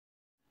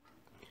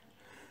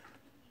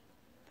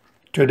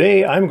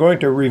Today I'm going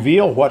to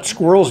reveal what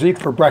squirrels eat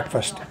for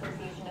breakfast.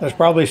 That's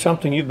probably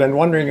something you've been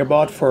wondering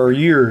about for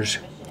years.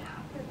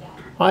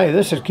 Hi,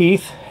 this is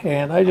Keith,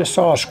 and I just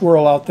saw a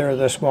squirrel out there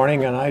this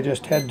morning, and I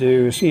just had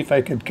to see if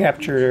I could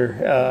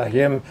capture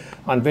him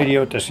on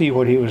video to see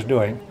what he was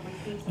doing.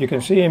 You can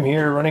see him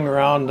here running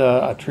around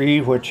a tree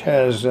which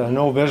has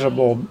no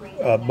visible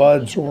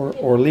buds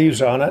or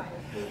leaves on it,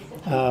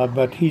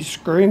 but he's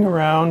scurrying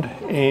around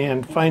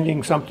and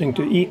finding something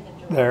to eat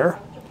there.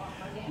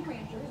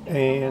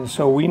 And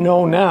so we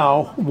know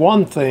now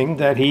one thing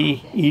that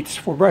he eats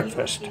for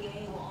breakfast.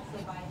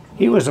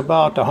 He was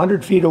about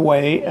 100 feet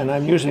away, and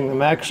I'm using the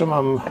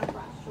maximum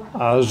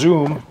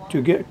zoom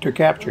to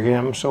capture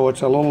him, so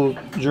it's a little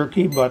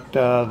jerky, but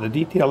the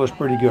detail is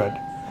pretty good.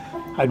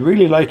 I'd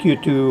really like you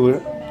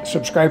to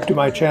subscribe to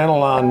my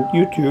channel on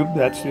YouTube.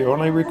 That's the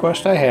only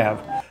request I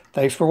have.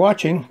 Thanks for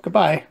watching.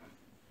 Goodbye.